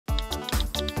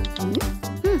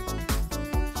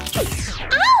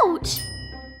Ouch!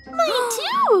 My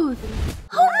tooth!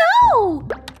 Oh no!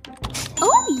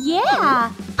 Oh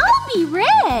yeah! I'll be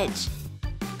rich!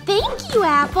 Thank you,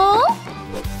 Apple!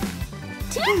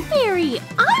 Tooth Fairy,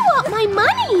 I want my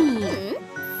money!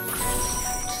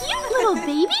 Cute little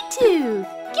baby tooth!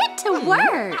 Get to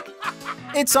work!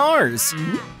 It's ours.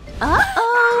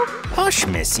 Uh-oh! Hush,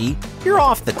 Missy. You're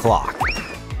off the clock.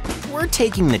 We're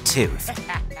taking the tooth.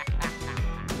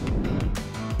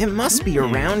 It must be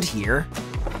around here.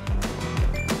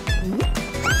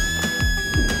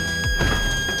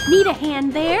 Need a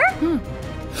hand there?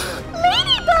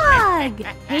 LadyBug!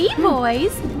 Hey,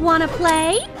 boys. Wanna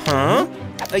play? Huh?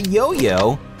 A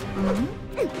yo-yo?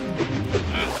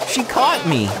 She caught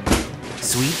me.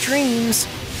 Sweet dreams.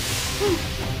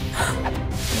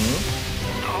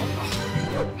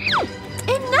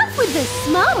 Enough with the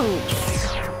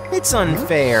smoke! It's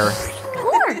unfair.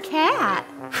 Poor cat.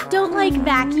 Don't like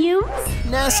vacuums?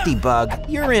 Nasty Bug,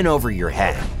 you're in over your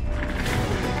head.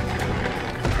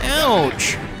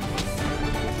 Ouch!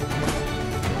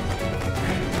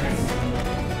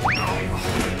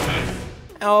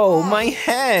 Oh, my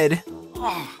head!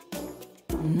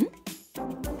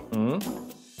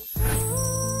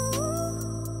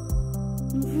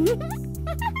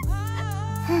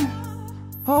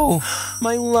 Oh,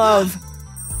 my love!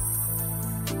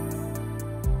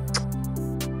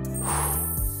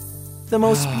 The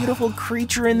most beautiful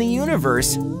creature in the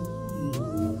universe.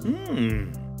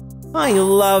 I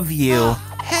love you.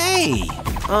 Hey!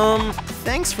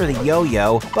 Thanks for the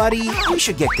yo-yo, buddy. We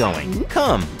should get going.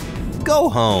 Come, go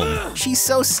home. She's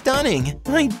so stunning.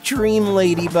 My dream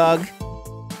LadyBug.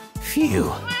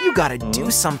 Phew, you gotta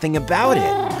do something about it.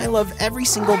 I love every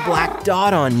single black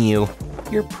dot on you.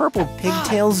 Your purple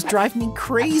pigtails drive me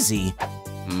crazy.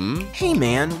 Hey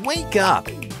man, wake up.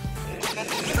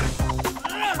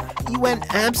 You went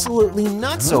absolutely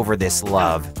nuts over this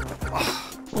love.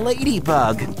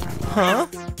 LadyBug, huh?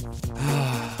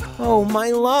 Oh,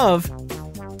 my love.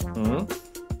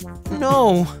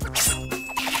 No.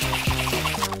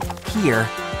 Here,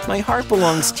 my heart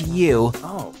belongs to you.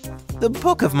 The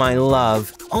book of my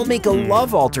love. I'll make a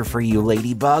love altar for you,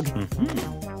 LadyBug.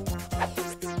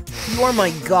 You're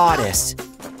my goddess.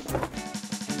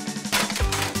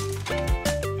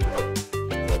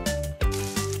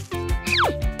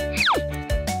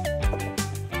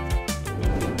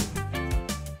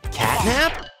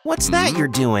 Catnap? What's that you're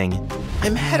doing?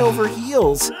 I'm head over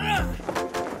heels.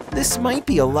 This might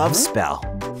be a love spell.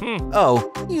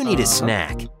 Oh, you need a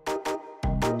snack.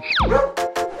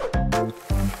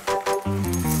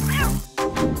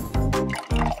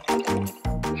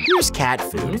 Here's cat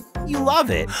food. You love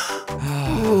it.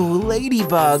 Ooh,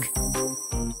 LadyBug.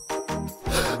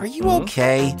 Are you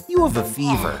okay? You have a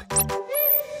fever.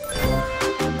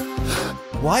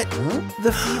 What?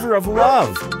 The fever of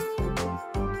love.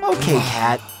 Okay,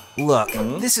 cat. Look,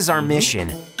 this is our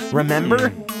mission. Remember?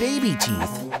 Baby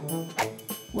teeth.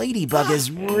 LadyBug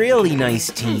has really nice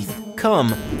teeth.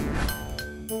 Come.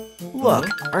 Look,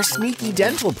 our sneaky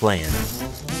dental plan.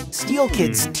 Steal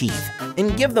kids' teeth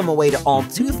and give them away to all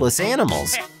toothless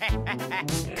animals.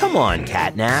 Come on,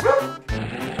 Catnap.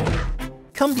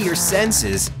 Come to your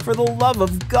senses for the love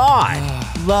of God.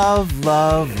 Love,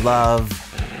 love, love.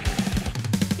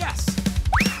 Yes.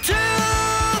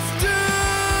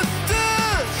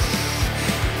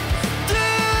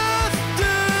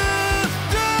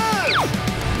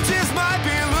 Teeth might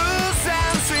be loose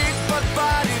and sweet, but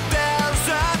body there's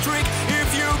a trick.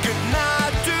 If you get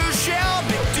not to shell,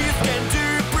 big teeth can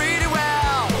do pretty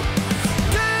well.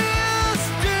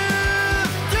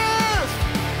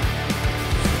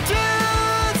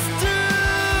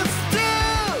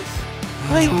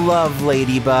 I love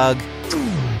LadyBug.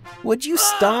 Would you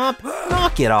stop?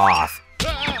 Knock it off.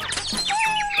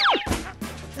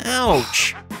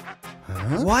 Ouch.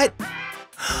 What?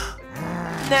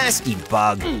 Nasty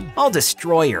bug. I'll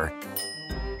destroy her.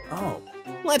 Oh.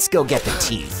 Let's go get the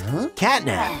teeth.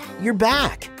 Catnap, you're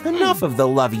back. Enough of the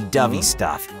lovey-dovey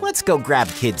stuff. Let's go grab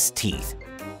kids' teeth.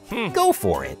 Go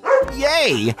for it.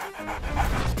 Yay!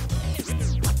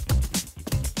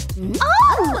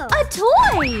 Oh, a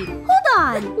toy! Hold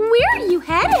on, where are you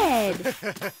headed?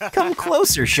 Come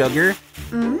closer, sugar.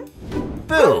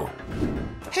 Boo!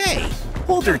 Hey,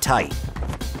 hold her tight.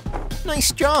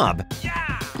 Nice job.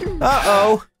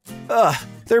 Uh-oh. Ugh,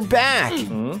 they're back.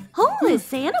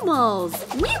 Homeless animals!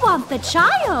 We want the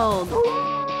child!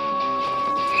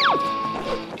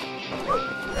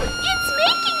 It's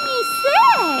making me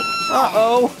sick!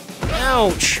 Uh-oh.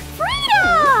 Ouch.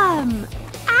 Freedom!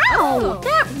 Ow!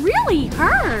 That really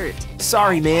hurt!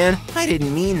 Sorry, man. I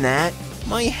didn't mean that.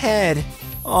 My head.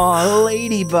 Aw,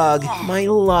 Ladybug, my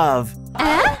love.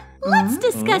 Let's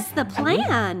discuss the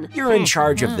plan. You're in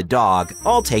charge of the dog.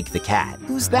 I'll take the cat.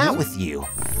 Who's that with you?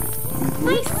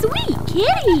 My sweet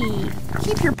kitty.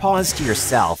 Keep your paws to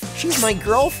yourself. She's my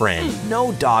girlfriend.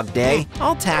 No dog day.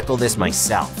 I'll tackle this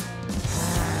myself.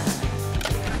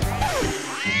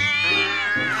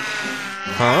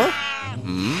 Huh?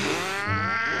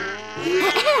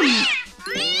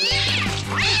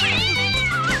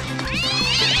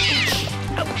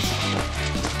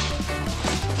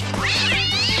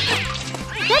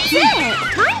 That's it!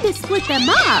 Time to split them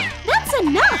up! That's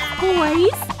enough,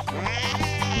 boys!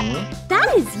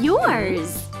 That is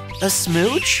yours! A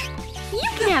smooch? You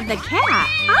can have the cat!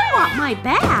 I want my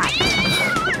bag!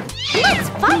 Let's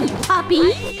fight,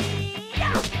 puppy!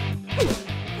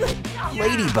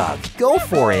 Ladybug, go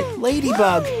for it!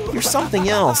 Ladybug, you're something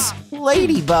else!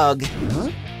 Ladybug!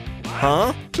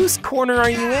 Huh? Whose corner are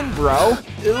you in, bro?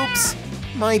 Oops,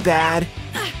 my bad.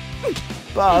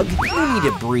 Bug, you need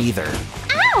a breather.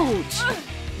 Ouch!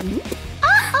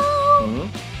 Uh-oh!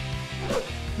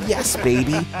 Yes,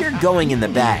 baby, you're going in the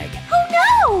bag. Oh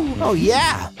no! Oh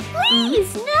yeah!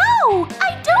 Please, no!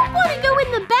 I don't want to go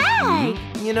in the bag!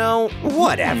 You know,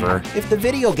 whatever. If the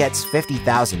video gets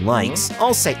 50,000 likes,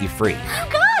 I'll set you free. You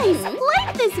guys,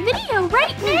 like this video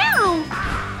right now!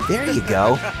 There you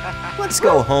go. Let's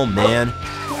go home, man.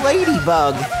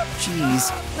 Ladybug!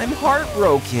 Jeez, I'm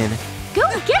heartbroken. Go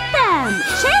get them!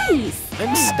 Chase!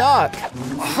 I'm stuck.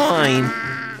 Fine.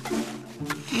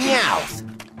 Meowth.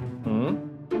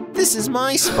 This is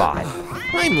my spot.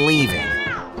 I'm leaving.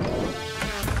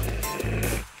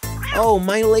 Oh,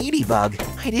 my Ladybug.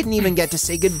 I didn't even get to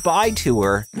say goodbye to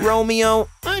her. Romeo,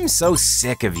 I'm so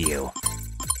sick of you.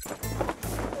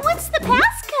 What's the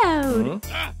passcode?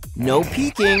 No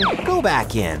peeking. Go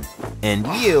back in. And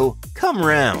you, come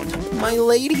round. My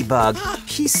Ladybug,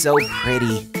 she's so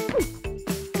pretty.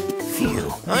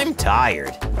 Phew, I'm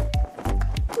tired.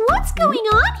 What's going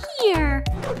on here?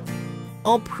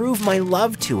 I'll prove my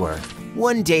love to her.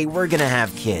 One day we're gonna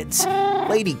have kids.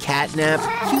 Lady Catnap,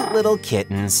 cute little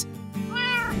kittens.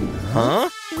 Huh?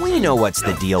 We know what's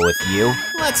the deal with you.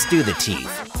 Let's do the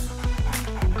teeth.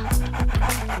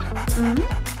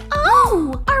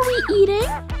 Oh, are we eating?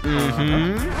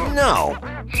 No.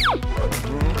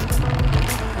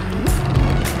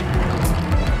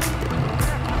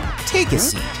 Take a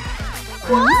seat.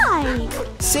 Why?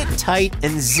 Sit tight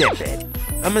and zip it.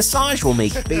 A massage will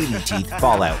make baby teeth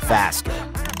fall out faster.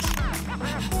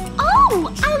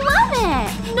 Oh, I love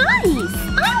it! Nice!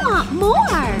 I want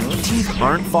more! Teeth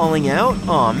aren't falling out?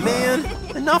 Aw, man.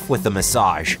 Enough with the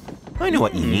massage. I know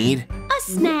what you need. A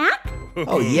snack?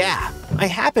 Oh yeah, I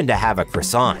happen to have a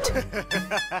croissant.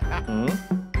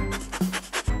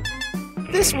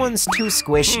 This one's too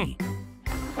squishy.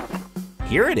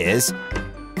 Here it is.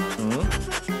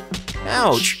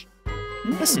 Ouch.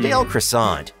 A stale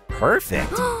croissant.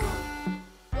 Perfect.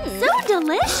 So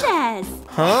delicious!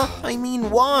 Huh? I mean,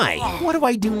 why? What do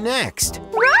I do next?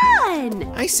 Run!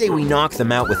 I say we knock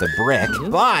them out with a brick.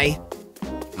 Bye.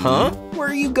 Huh? Where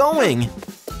are you going?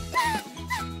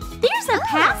 There's a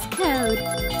passcode.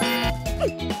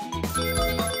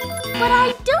 But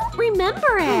I don't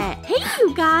remember it. Hey,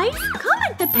 you guys,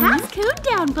 comment the passcode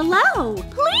down below,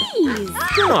 please.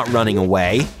 You're not running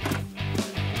away.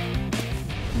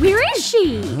 Where is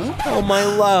she? Oh, my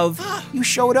love. You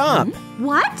showed up.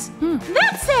 What?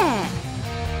 That's it.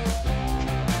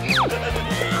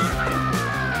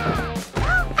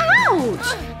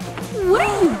 Ouch! What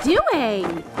are you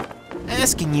doing?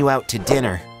 Asking you out to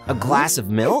dinner. A glass of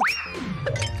milk?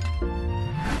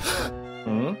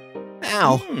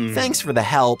 Ow, thanks for the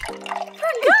help.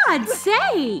 For God's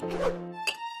sake!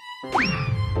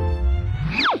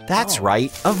 That's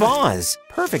right, a vase.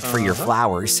 Perfect for your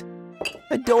flowers.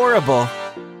 Adorable.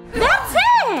 That's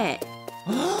it!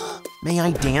 May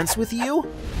I dance with you?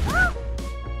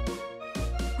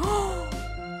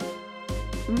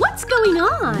 What's going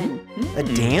on? A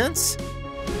dance?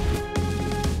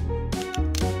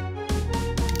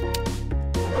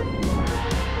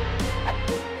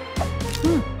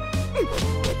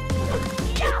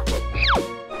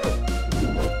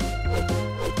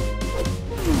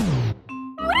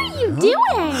 What are you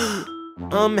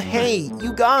doing? Hey,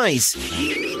 you guys.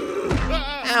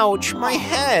 Ouch, my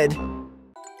head.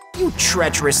 You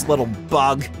treacherous little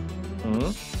bug.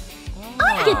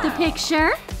 I get the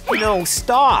picture. No,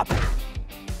 stop.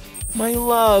 My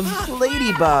love,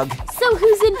 Ladybug. So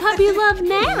who's in puppy love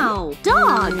now?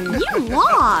 Dog, you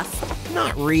lost.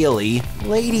 Not really,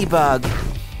 Ladybug.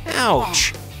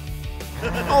 Ouch.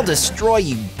 I'll destroy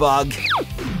you, bug.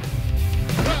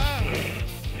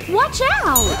 Watch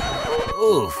out.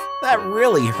 Oof, that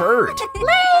really hurt.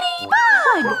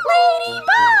 Ladybug!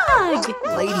 Ladybug!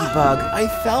 Ladybug, I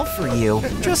fell for you.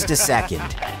 Just a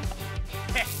second.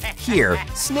 Here,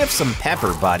 sniff some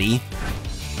pepper, buddy.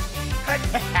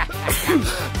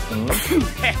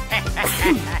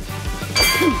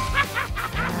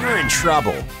 You're in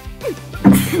trouble.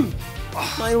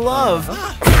 My love.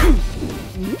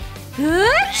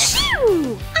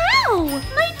 Achoo! Ow!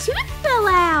 My tooth fell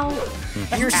out!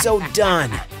 You're so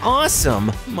done.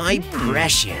 Awesome. My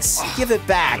precious. Give it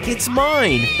back. It's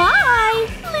mine. Bye,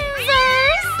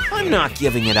 losers! I'm not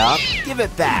giving it up. Give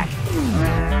it back.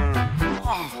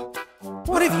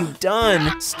 What have you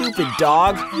done? Stupid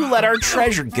dog. You let our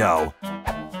treasure go.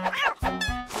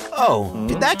 Oh,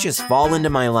 did that just fall into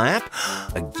my lap?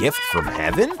 A gift from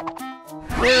heaven?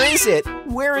 Where is it?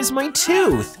 Where is my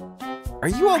tooth? Are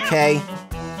you okay?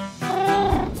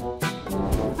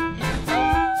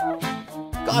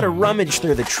 Gotta rummage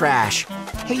through the trash.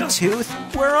 Hey, Tooth,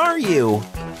 where are you?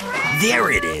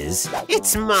 There it is.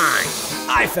 It's mine.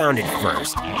 I found it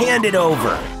first. Hand it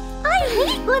over. I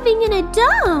hate living in a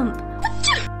dump!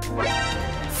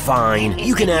 Fine,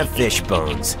 you can have fish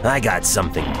bones. I got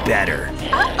something better.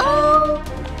 Uh-oh!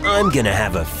 I'm gonna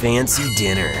have a fancy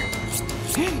dinner.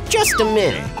 Just a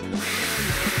minute.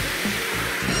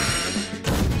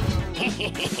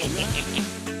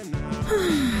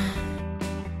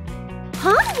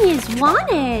 Pomni is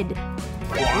wanted!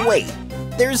 Wait,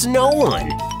 there's no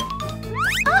one.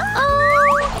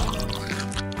 Uh-oh!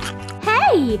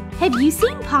 Hey, have you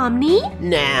seen Pomni?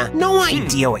 Nah, no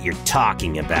idea what you're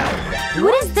talking about.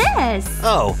 What is this?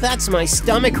 Oh, that's my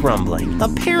stomach rumbling.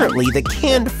 Apparently the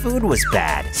canned food was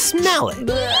bad. Smell it.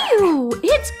 Ew,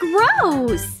 it's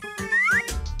gross!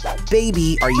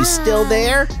 Baby, are you still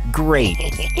there? Great,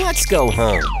 let's go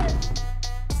home.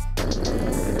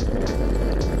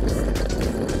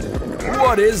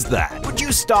 What is that? Would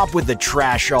you stop with the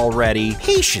trash already?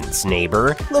 Patience,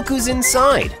 neighbor. Look who's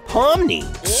inside. Pomni.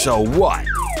 So what?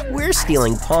 We're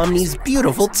stealing Pomni's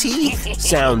beautiful teeth.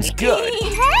 Sounds good.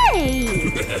 Hey!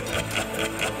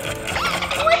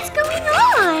 What's going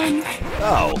on?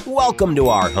 Oh, welcome to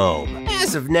our home.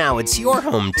 As of now, it's your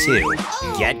home too.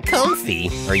 Get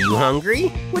comfy. Are you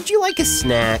hungry? Would you like a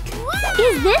snack?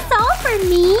 Is this all for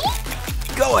me?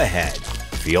 Go ahead.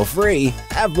 Feel free.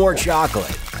 Have more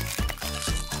chocolate.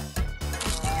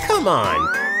 Come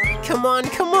on. Come on,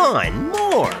 come on.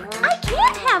 More. I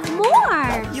can't have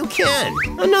more! You can.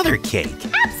 Another cake.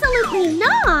 Absolutely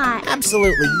not!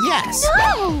 Absolutely yes.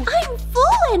 No! I'm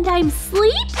full and I'm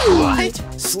sleepy! What?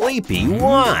 Sleepy?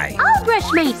 Why? I'll brush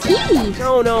my teeth!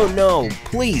 No, no, no.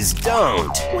 Please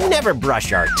don't. We never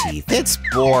brush our teeth. It's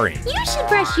boring. You should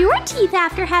brush your teeth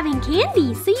after having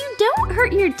candy so you don't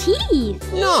hurt your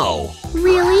teeth! No.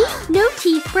 Really? No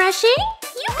teeth brushing?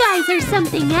 You guys are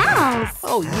something else!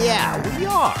 Oh yeah, we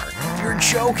are. You're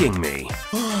joking me.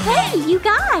 Hey, you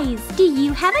guys! Do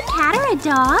you have a cat or a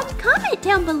dog? Comment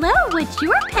down below what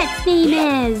your pet's name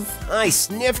is! I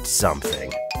sniffed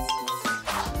something.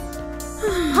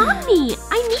 Pomni,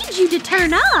 I need you to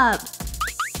turn up!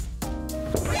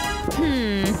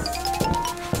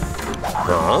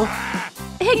 Huh?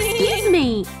 Excuse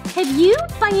me, have you,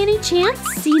 by any chance,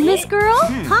 seen this girl?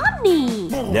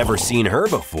 Pomni! Never seen her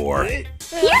before.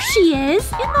 Here she is,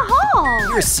 in the hall!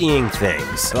 You're seeing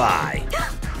things. Bye.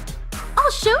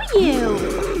 I'll show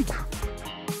you!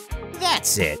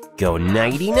 That's it. Go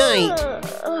nighty-night.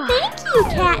 Thank you,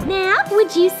 Catnap!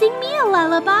 Would you sing me a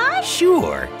lullaby?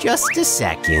 Sure, just a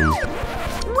second.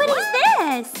 What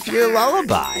is this? Your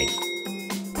lullaby.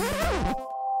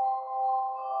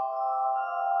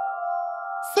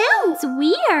 Sounds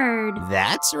weird.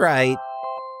 That's right.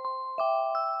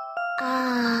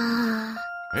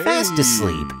 Fast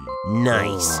asleep.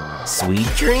 Nice. Sweet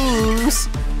dreams.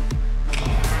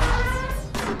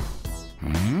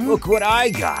 Look what I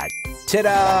got.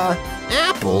 Ta-da!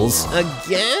 Apples?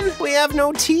 Again? We have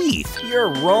no teeth. You're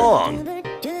wrong.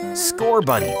 Score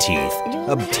bunny teeth.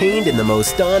 Obtained in the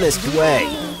most honest way.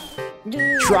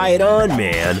 Try it on,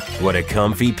 man. What a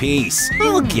comfy piece.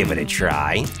 I'll give it a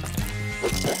try.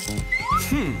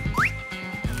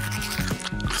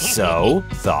 So,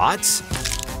 thoughts?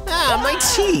 Ah, my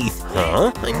teeth!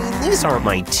 Huh? I mean, these aren't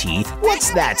my teeth.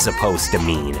 What's that supposed to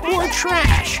mean? More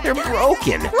trash. They're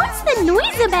broken. What's the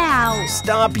noise about?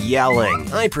 Stop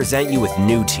yelling. I present you with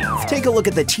new teeth. Take a look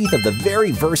at the teeth of the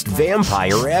very first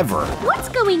vampire ever. What's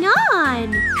going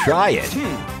on? Try it.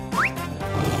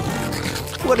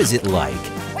 What is it like?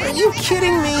 Are you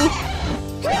kidding me?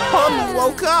 Pomni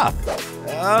woke up.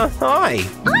 Hi.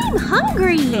 I'm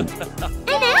hungry.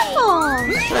 An apple.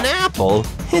 An apple?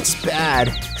 It's bad.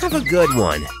 Have a good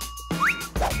one.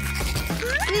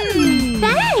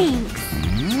 Thanks.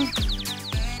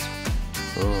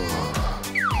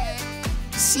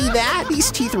 that?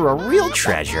 These teeth are a real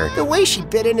treasure. The way she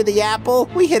bit into the apple,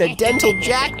 we hit a dental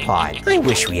jackpot. I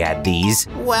wish we had these.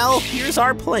 Well, here's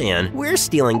our plan. We're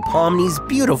stealing Pomni's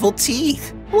beautiful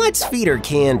teeth. Let's feed her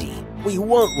candy. We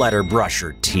won't let her brush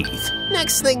her teeth.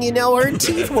 Next thing you know, her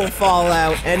teeth will fall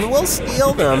out and we'll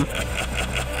steal them.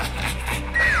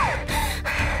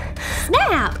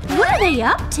 Snap! What are they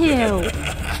up to?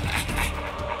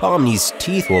 Pomni's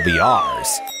teeth will be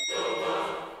ours.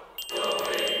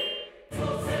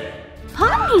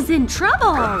 Poppy's in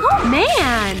trouble! Oh,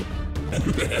 man!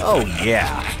 Oh,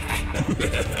 yeah.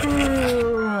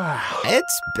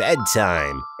 It's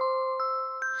bedtime.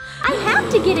 I have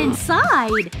to get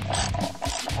inside.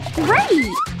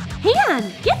 Great!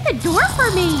 Han, get the door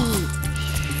for me!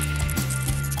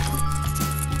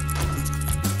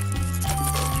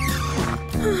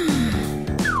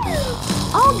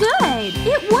 All good!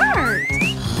 It worked!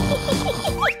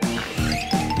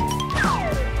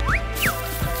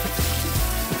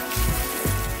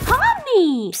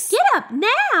 Pomni! Get up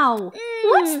now!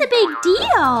 What's the big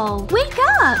deal? Wake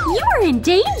up! You are in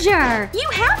danger! You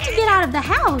have to get out of the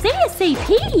house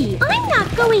ASAP! I'm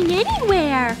not going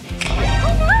anywhere!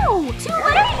 Oh no! Too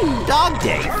late! Dog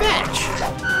day, fetch.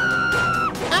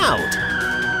 Out.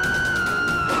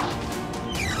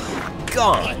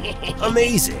 Gone.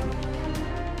 Amazing.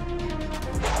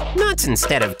 Nuts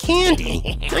instead of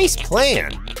candy. Nice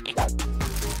plan.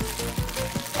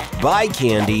 Bye,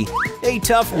 Candy. Hey,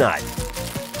 Tough Nut.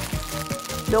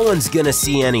 No one's gonna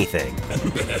see anything.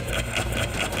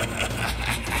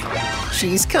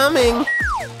 She's coming.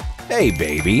 Hey,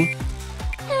 baby.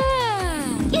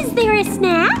 Is there a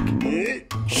snack?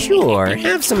 Sure,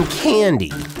 have some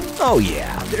candy. Oh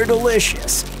yeah, they're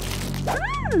delicious.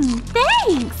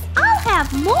 Thanks! I'll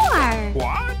have more!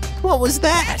 What was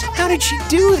that? How did she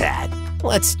do that?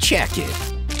 Let's check it.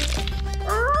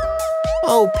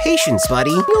 Oh, patience,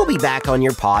 buddy. You'll be back on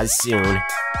your paws soon.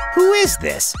 Who is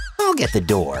this? I'll get the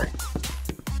door.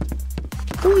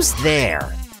 Who's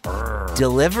there?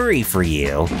 Delivery for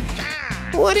you.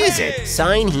 What is it?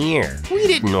 Sign here. We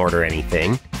didn't order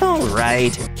anything. All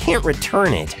right, can't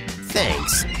return it.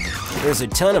 Thanks. There's a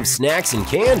ton of snacks and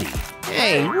candy.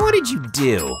 Hey, what did you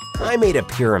do? I made a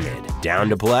pyramid. Down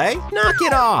to play? Knock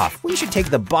it off. We should take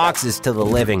the boxes to the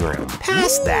living room.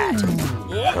 Pass that.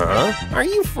 Huh? Are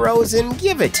you frozen?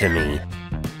 Give it to me.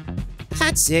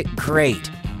 That's it.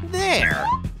 Great. There.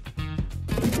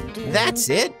 That's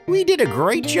it. We did a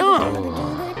great job.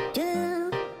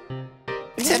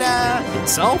 Ta-da!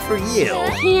 It's all for you.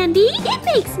 Candy, it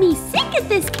makes me sick at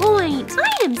this point.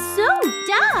 I am so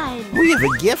done. We have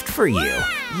a gift for you.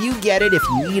 You get it if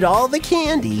you eat all the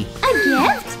candy. A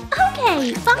gift?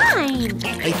 Okay, fine.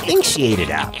 I think she ate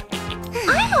it up.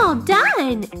 I'm all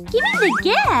done. Give me the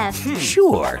gift.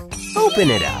 Sure. Open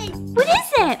it up. What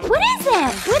is it? What is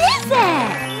it? What is it?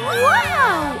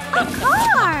 Wow! A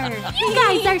car! You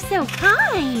guys are so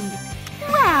kind.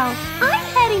 Well, I'm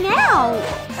heading out.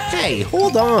 Hey,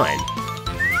 hold on.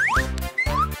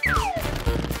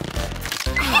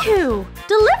 Ew!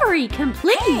 Delivery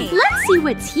complete! Let's see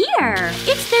what's here!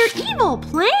 It's their evil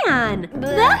plan!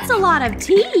 That's a lot of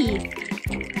teeth!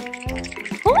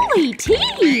 Holy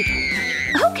teeth!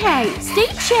 Okay, stay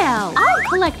chill. I'll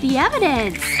collect the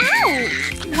evidence.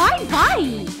 Ouch! Why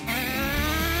bite?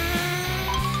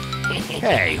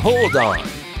 Hey, hold on.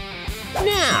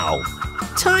 Now,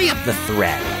 tie up the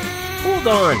thread. Hold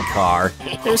on, car.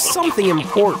 There's something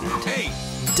important.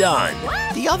 Done.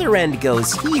 The other end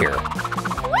goes here.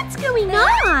 What's going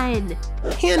on?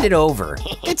 Hand it over.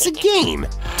 It's a game.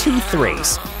 Tooth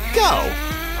race. Go.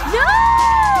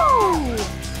 No!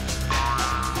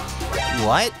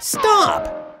 What?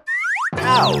 Stop.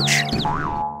 Ouch.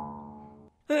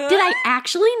 Did I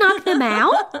actually knock them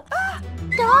out?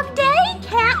 Dog Day?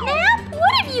 Catnap?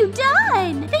 What have you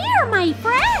done? They are my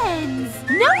friends!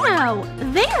 No,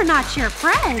 they are not your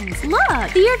friends.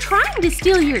 Look, they are trying to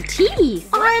steal your teeth.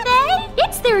 Are they?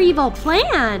 It's their evil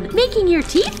plan, making your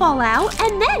teeth fall out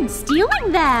and then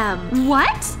stealing them.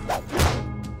 What?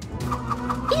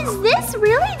 Is this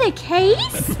really the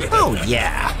case? Oh,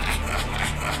 yeah.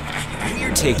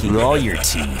 We're taking all your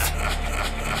teeth.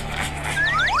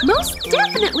 Most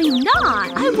definitely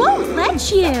not. I won't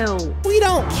let you. We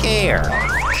don't care.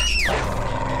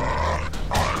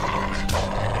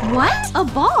 What? A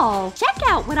ball? Check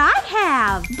out what I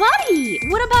have. Buddy,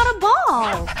 what about a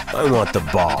ball? I want the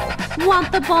ball.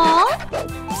 Want the ball?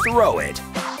 Throw it.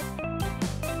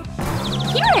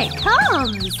 Here it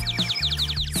comes.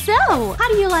 So, how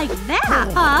do you like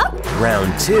that, Pup?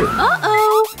 Round 2.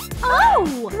 Uh-oh. Oh,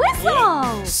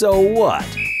 whistle. So what?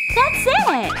 That's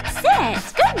it.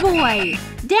 Sit. Good boy.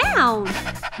 Down.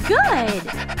 Good.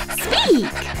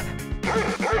 Speak.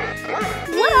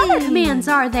 What other commands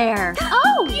are there?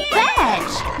 Oh,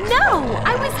 fetch! No,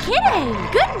 I was kidding.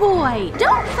 Good boy.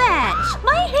 Don't fetch.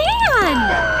 My hand!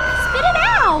 Spit it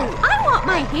out. I want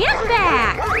my hand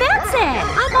back. That's it.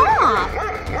 I'm off.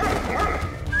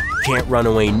 Can't run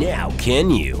away now,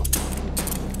 can you?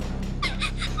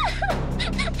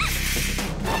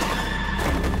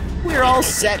 We're all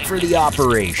set for the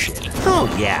operation. Oh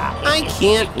yeah, I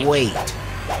can't wait.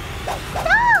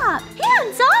 Stop!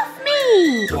 Hands off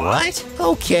me! What?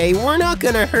 Okay, we're not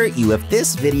gonna hurt you if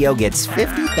this video gets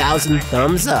 50,000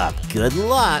 thumbs up. Good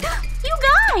luck. You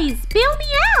guys, bail me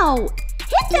out.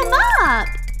 Hit them up.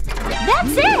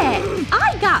 That's it.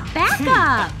 I got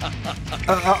backup.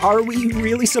 Are we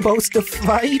really supposed to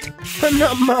fight? I'm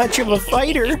not much of a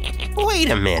fighter. Wait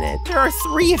a minute, there are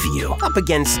 3 of you, up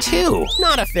against 2.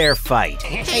 Not a fair fight.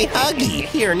 Hey, Huggy,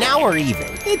 here, now we're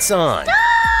even. It's on.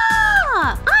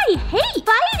 Stop! I hate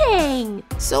fighting.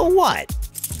 So what?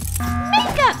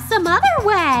 Make up some other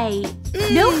way.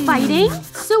 No fighting.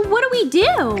 So what do we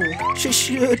do?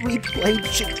 Should we play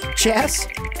chess?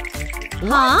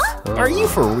 Huh? Are you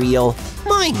for real?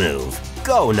 My move.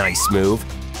 Go, nice move.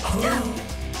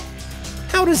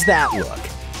 How does that look?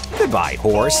 Goodbye,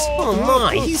 horse. Oh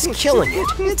my, he's killing it.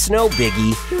 It's no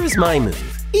biggie. Here's my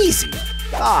move. Easy.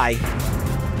 Bye.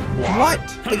 What?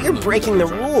 But you're breaking the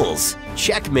rules.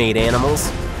 Checkmate,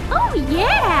 animals. Oh,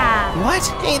 yeah. What?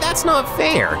 Hey, that's not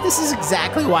fair. This is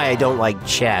exactly why I don't like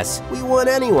chess. We won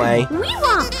anyway. We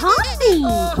want Poppy.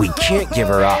 We can't give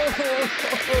her up.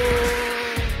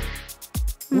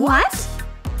 What?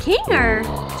 Kinger?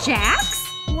 Jax?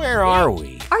 Where are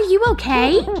we? Are you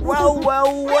okay?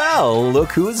 Well,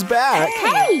 look who's back.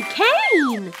 Hey,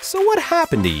 Kane! So what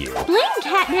happened to you? Blame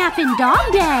Catnap and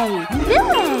Dog Day.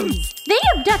 Villains! They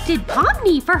abducted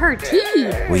Pomni for her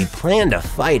teeth. We planned to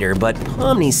fight her, but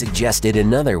Pomni suggested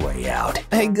another way out.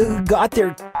 I got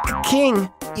their king.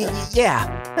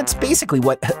 Yeah, that's basically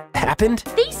what happened.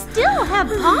 They still have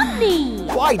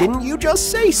Pomni. Why didn't you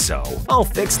just say so? I'll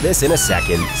fix this in a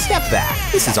second. Step back.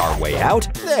 This is our way out.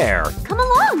 There. Come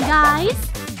along, guys.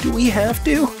 Do we have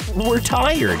to? We're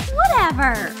tired.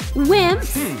 Whatever.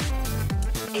 Wimps.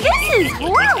 This is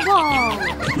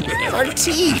horrible. Our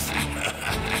teeth.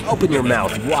 Open your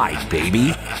mouth wide,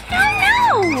 baby.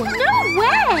 No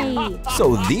way.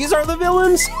 So these are the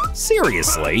villains?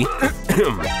 Seriously?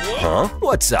 Huh?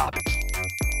 What's up?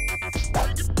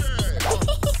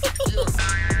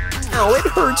 Ow, it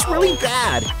hurts really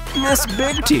bad. Miss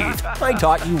Big Teeth, I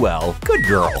taught you well. Good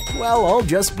girl. Well, I'll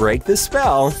just break the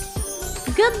spell.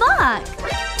 Good luck.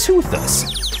 Tooth us.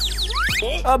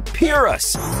 Appear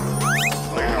us.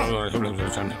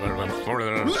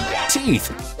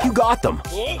 Teeth, you got them.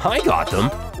 I got them.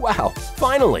 Wow,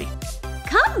 finally.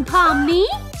 Come, Pomni.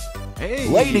 Hey.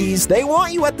 Ladies, they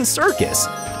want you at the circus.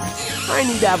 I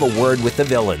need to have a word with the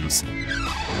villains.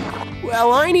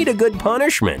 Well, I need a good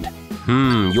punishment.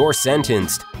 You're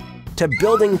sentenced to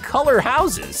building color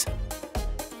houses.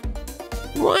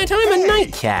 What? I'm a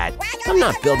night cat. I'm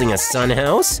not building a sun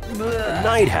house.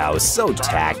 Night house, so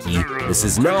tacky. This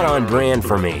is not on brand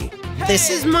for me. This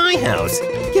is my house.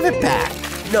 Give it back.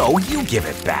 No, you give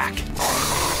it back.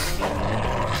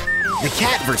 The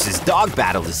cat versus dog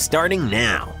battle is starting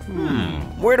now.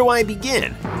 Where do I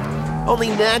begin? Only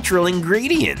natural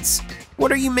ingredients.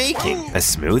 What are you making? A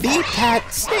smoothie?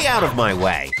 Cat, stay out of my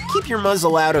way. Keep your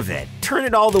muzzle out of it. Turn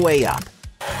it all the way up.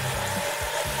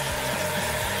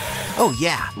 Oh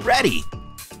yeah, ready.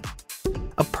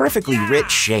 A perfectly rich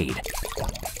shade.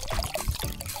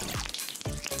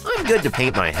 I'm good to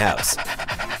paint my house.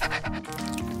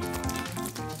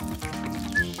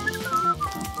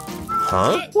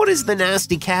 Huh? What is the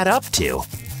nasty cat up to?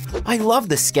 I love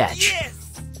the sketch.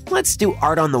 Let's do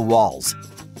art on the walls.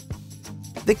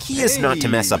 The key is not to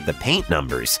mess up the paint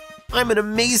numbers. I'm an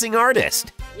amazing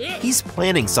artist. He's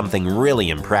planning something really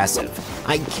impressive.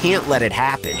 I can't let it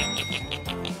happen.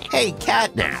 Hey,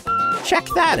 Catnap, check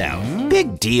that out.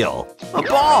 Big deal. A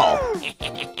ball.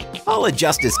 I'll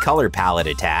adjust his color palette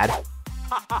a tad.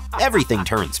 Everything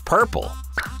turns purple.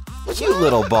 Cute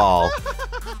little ball.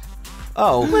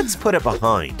 Oh, let's put it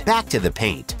behind. Back to the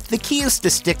paint. The key is to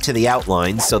stick to the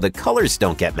outlines so the colors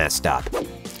don't get messed up.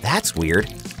 That's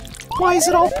weird. Why is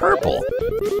it all purple?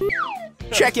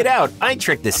 Check it out, I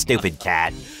tricked this stupid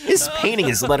cat. His painting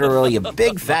is literally a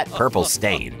big fat purple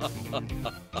stain.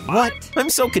 What? I'm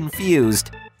so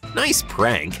confused. Nice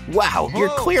prank. Wow, you're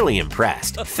clearly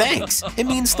impressed. Thanks, it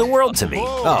means the world to me.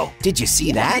 Oh, did you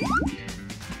see that?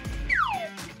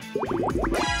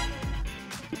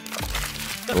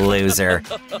 Loser.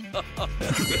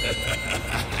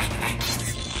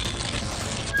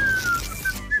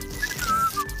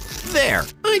 There,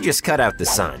 I just cut out the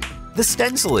sun. The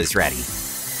stencil is ready.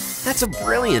 That's a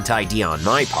brilliant idea on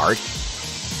my part.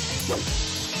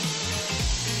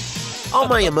 All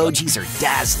my emojis are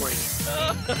dazzling.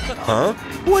 Huh?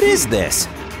 What is this?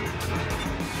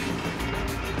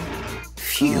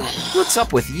 Phew, what's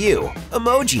up with you?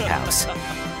 Emoji house.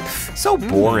 So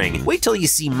boring. Wait till you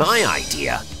see my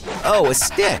idea. Oh, a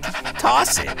stick.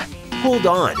 Toss it. Hold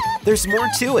on, there's more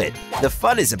to it. The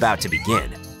fun is about to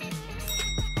begin.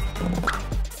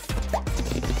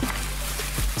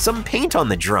 Some paint on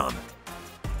the drum.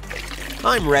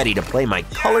 I'm ready to play my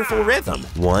colorful rhythm.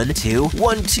 1, 2,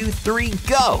 1, 2, 3,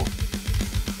 go!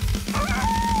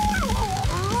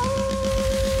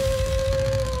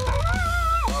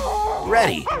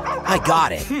 Ready. I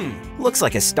got it. Looks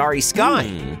like a starry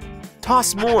sky.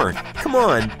 Toss more. Come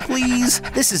on, please.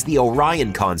 This is the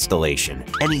Orion constellation.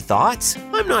 Any thoughts?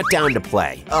 I'm not down to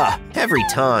play. Every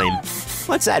time.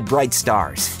 Let's add bright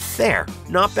stars. There,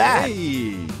 not bad.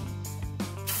 Hey.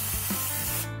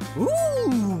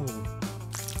 Ooh.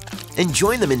 And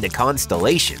join them into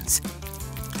constellations.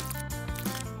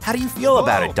 How do you feel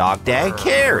about it, Dog Day?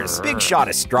 Cares? Big shot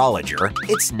astrologer.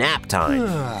 It's nap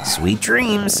time. Sweet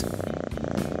dreams.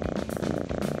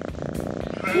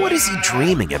 What is he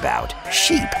dreaming about?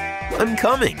 Sheep. I'm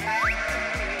coming.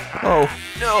 Oh,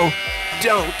 no.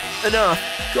 Don't. Enough.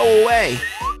 Go away.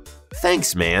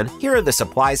 Thanks, man. Here are the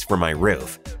supplies for my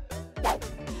roof.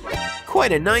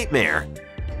 Quite a nightmare.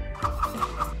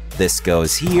 This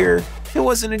goes here. It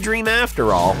wasn't a dream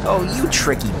after all. Oh, you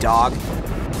tricky dog.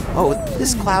 Oh,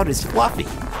 this cloud is fluffy.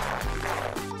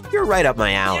 You're right up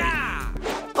my alley.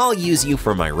 I'll use you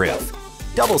for my roof.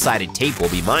 Double-sided tape will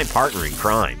be my partner in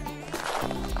crime.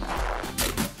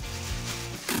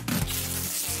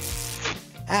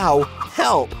 Ow,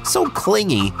 help, so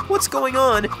clingy. What's going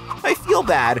on? I feel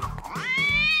bad.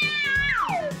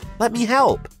 Let me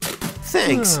help.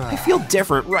 Thanks, I feel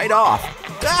different right off.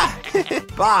 Ah,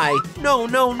 bye. No,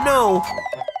 no, no.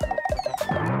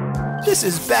 This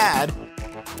is bad.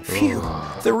 Phew,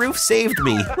 the roof saved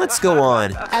me. Let's go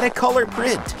on. Add a color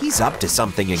print. He's up to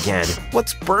something again.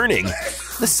 What's burning?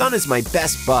 The sun is my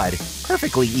best bud.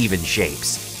 Perfectly even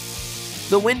shapes.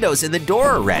 The windows and the door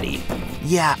are ready.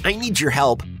 Yeah, I need your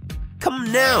help.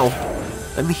 Come now.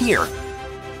 I'm here.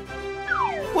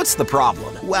 What's the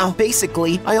problem? Well,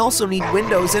 basically, I also need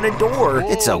windows and a door.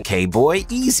 It's okay, boy.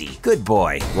 Easy. Good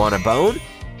boy. Want a bone?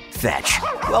 Fetch.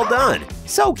 Well done.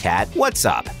 So, Cat, what's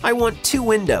up? I want 2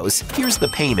 windows. Here's the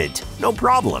payment. No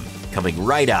problem. Coming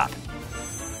right up.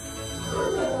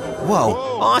 Whoa,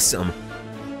 awesome.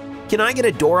 Can I get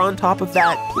a door on top of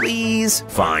that, please?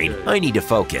 Fine, I need to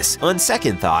focus. On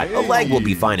second thought, a leg will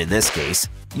be fine in this case.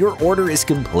 Your order is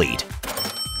complete.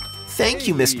 Thank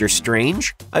you, Mr.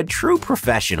 Strange. A true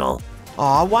professional.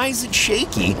 Aw, why is it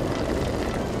shaky?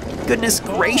 Goodness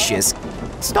gracious.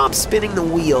 Stop spinning the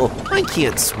wheel. I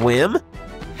can't swim.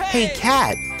 Hey,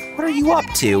 Cat, what are you up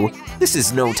to? This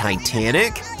is no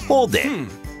Titanic. Hold it.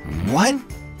 What?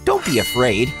 Don't be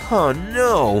afraid. Oh,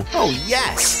 no. Oh,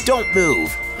 yes. Don't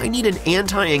move. I need an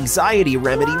anti-anxiety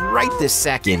remedy right this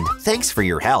second. Thanks for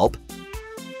your help.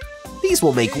 These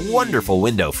will make wonderful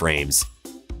window frames.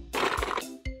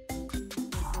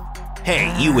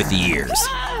 Hey, you with the ears.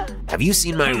 Have you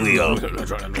seen my wheel?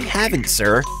 I haven't,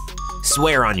 sir.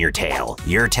 Swear on your tail.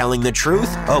 You're telling the truth?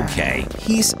 Okay.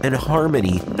 Peace and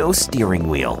harmony, no steering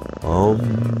wheel.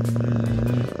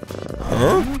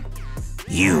 Huh?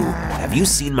 You, have you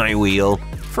seen my wheel?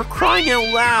 For crying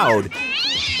out loud.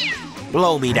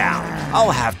 Blow me down.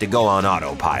 I'll have to go on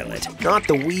autopilot. Not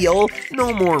the wheel,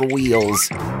 no more wheels.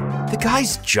 The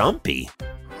guy's jumpy.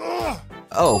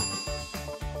 Oh,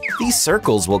 these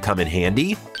circles will come in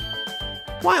handy.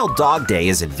 While Dog Day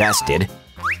is invested.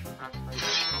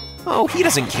 Oh, he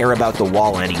doesn't care about the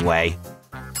wall anyway.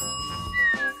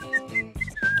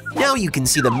 Now you can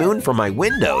see the moon from my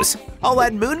windows. I'll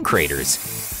add moon craters.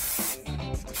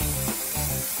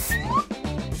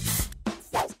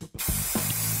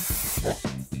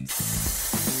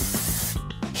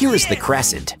 Here is the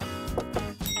crescent.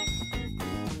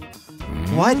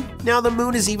 What? Now the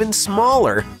moon is even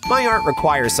smaller. My art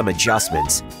requires some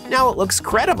adjustments. Now it looks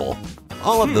credible.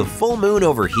 I'll have the full moon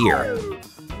over here.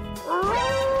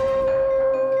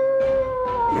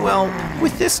 Well,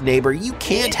 with this neighbor, you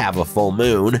can't have a full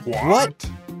moon. What?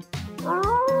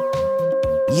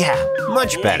 Yeah,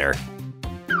 much better.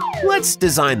 Let's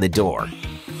design the door.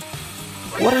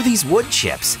 What are these wood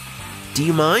chips? Do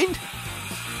you mind?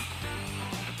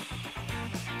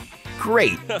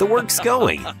 Great, the work's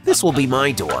going. This will be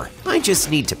my door. I just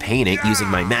need to paint it using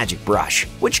my magic brush.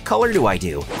 Which color do I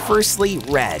do? Firstly,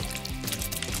 red.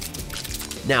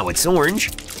 Now it's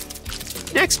orange.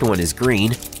 Next one is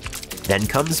green. Then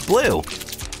comes blue.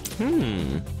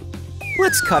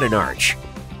 Let's cut an arch.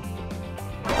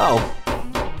 Oh,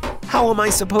 how am I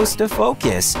supposed to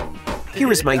focus?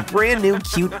 Here is my brand new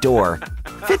cute door.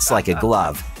 Fits like a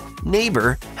glove.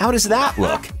 Neighbor, how does that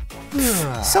look?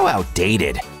 So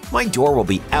outdated. My door will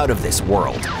be out of this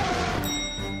world.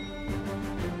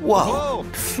 Whoa,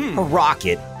 a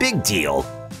rocket, big deal.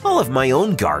 I'll have my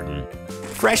own garden.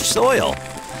 Fresh soil.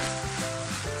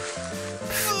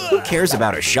 Who cares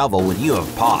about a shovel when you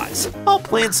have paws? I'll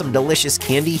plant some delicious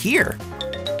candy here.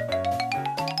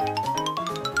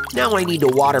 Now I need to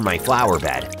water my flower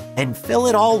bed and fill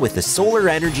it all with the solar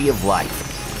energy of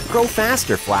life. Grow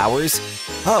faster, flowers.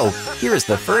 Oh, here is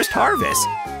the first harvest.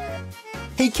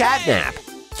 Hey, Catnap,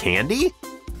 candy?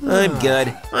 I'm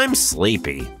good, I'm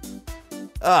sleepy.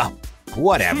 Ugh,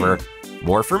 whatever.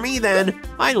 More for me then.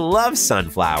 I love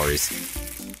sunflowers.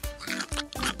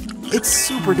 It's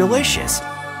super delicious.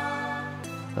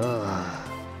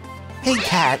 Hey,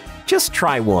 Cat, just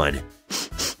try one.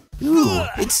 Ooh,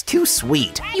 it's too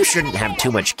sweet. You shouldn't have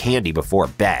too much candy before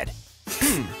bed.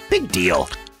 Big deal.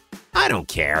 I don't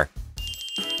care.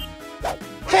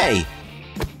 Hey!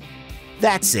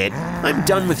 That's it. I'm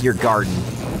done with your garden.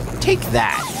 Take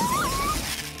that.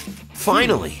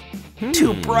 Finally.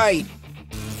 Too bright.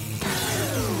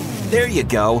 There you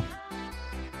go.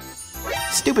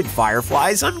 Stupid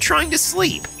fireflies, I'm trying to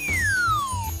sleep.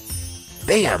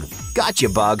 Bam! Gotcha,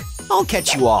 Bug. I'll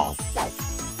catch you all.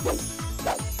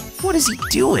 What is he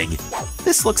doing?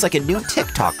 This looks like a new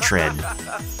TikTok trend.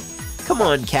 Come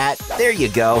on, Cat. There you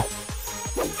go.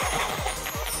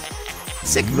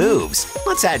 Sick moves.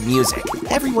 Let's add music.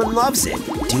 Everyone loves it.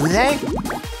 Do they?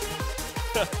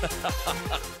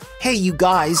 Hey, you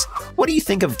guys. What do you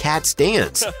think of Cat's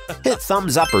dance? Hit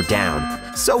thumbs up or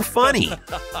down. So funny.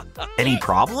 Any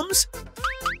problems?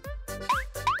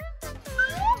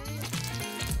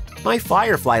 My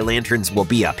firefly lanterns will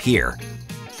be up here.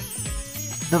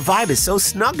 The vibe is so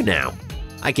snug now.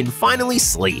 I can finally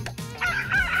sleep.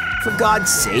 For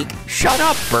God's sake, shut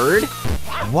up, bird.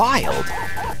 Wild.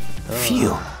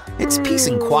 Phew, it's peace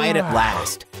and quiet at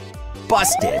last.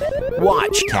 Busted.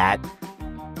 Watch, Cat.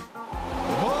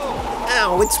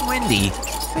 Ow, it's windy.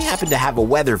 I happen to have a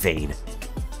weather vane.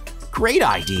 Great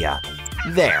idea.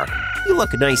 There, you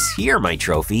look nice here, my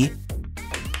trophy.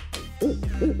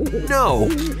 No.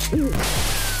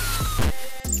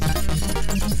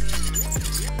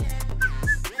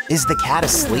 Is the cat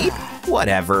asleep?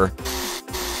 Whatever.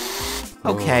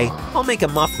 Okay, I'll make a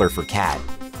muffler for Cat.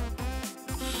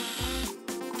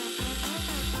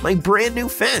 My brand new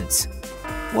fence.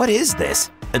 What is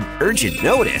this? An urgent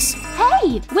notice.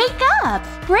 Hey, wake up!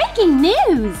 Breaking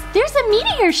news! There's a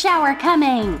meteor shower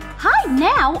coming! Hide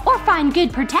now or find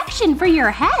good protection for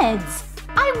your heads!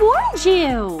 I warned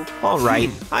you! All right,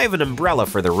 I have an umbrella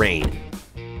for the rain.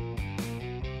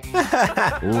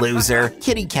 Loser.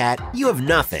 Kitty Cat, you have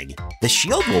nothing. The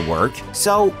shield will work,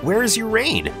 so where is your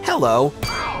rain? Hello.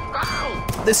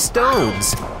 The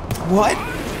stones. What?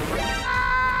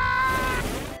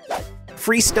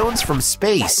 Free stones from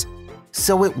space.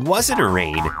 So it wasn't a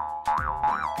rain.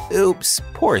 Oops,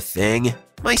 poor thing.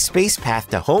 My space path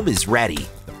to home is ready.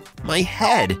 My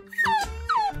head.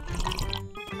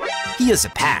 He has a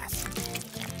path.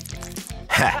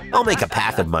 Ha, I'll make a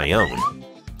path of my own.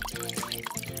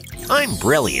 I'm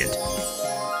brilliant.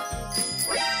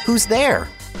 Who's there?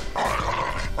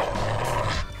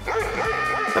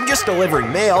 I'm just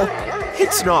delivering mail.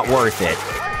 It's not worth it.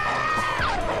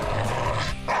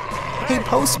 Hey,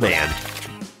 postman.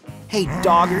 Hey,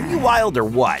 dog, are you wild or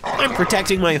what? I'm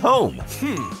protecting my home.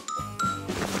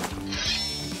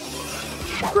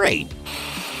 Great.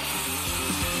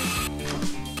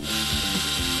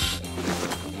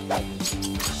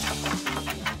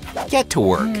 Get to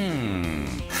work.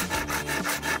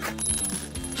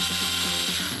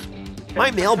 My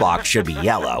mailbox should be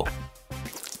yellow.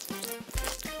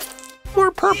 Or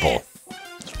purple.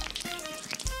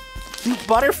 Cute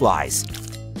butterflies.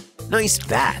 Nice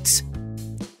bats.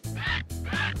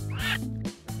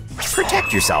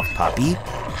 Protect yourself, puppy.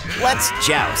 Let's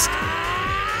joust.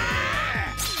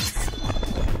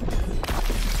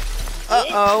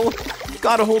 Uh-oh.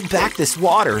 Gotta hold back this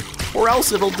water, or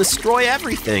else it'll destroy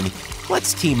everything.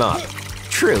 Let's team up.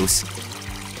 Truce.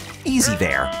 Easy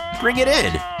there. Bring it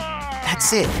in.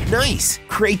 That's it. Nice.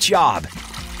 Great job.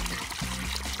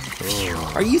 Phew.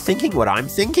 Are you thinking what I'm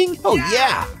thinking? Oh,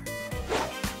 yeah.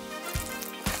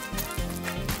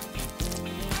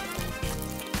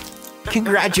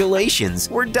 Congratulations.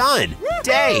 We're done.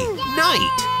 Day,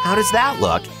 night. How does that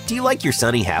look? Do you like your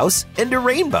sunny house and a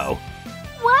rainbow?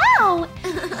 Wow!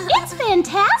 It's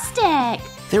fantastic!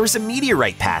 There is a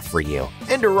meteorite path for you,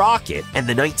 and a rocket, and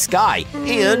the night sky,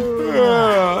 and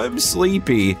I'm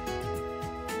sleepy.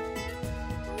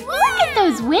 Look at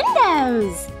those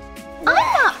windows! I'm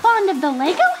not fond of the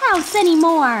Lego house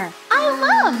anymore. I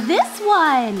love this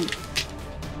one.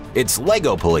 It's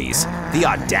Lego Police. The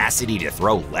audacity to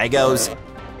throw Legos.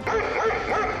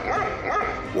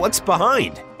 What's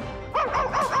behind?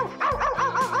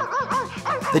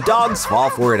 The dogs fall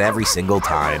for it every single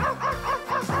time.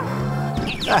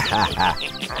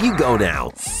 You go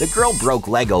now. The girl broke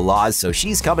Lego laws, so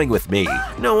she's coming with me.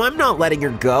 No, I'm not letting her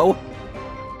go.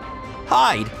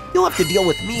 Hide. You'll have to deal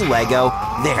with me, Lego.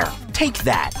 There, take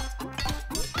that.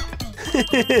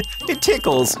 It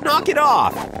tickles. Knock it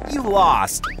off. You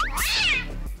lost.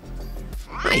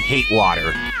 I hate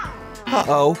water.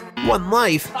 Uh-oh, one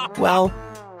life. Well,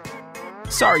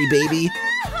 sorry, baby.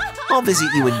 I'll visit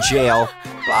you in jail.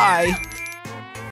 Bye.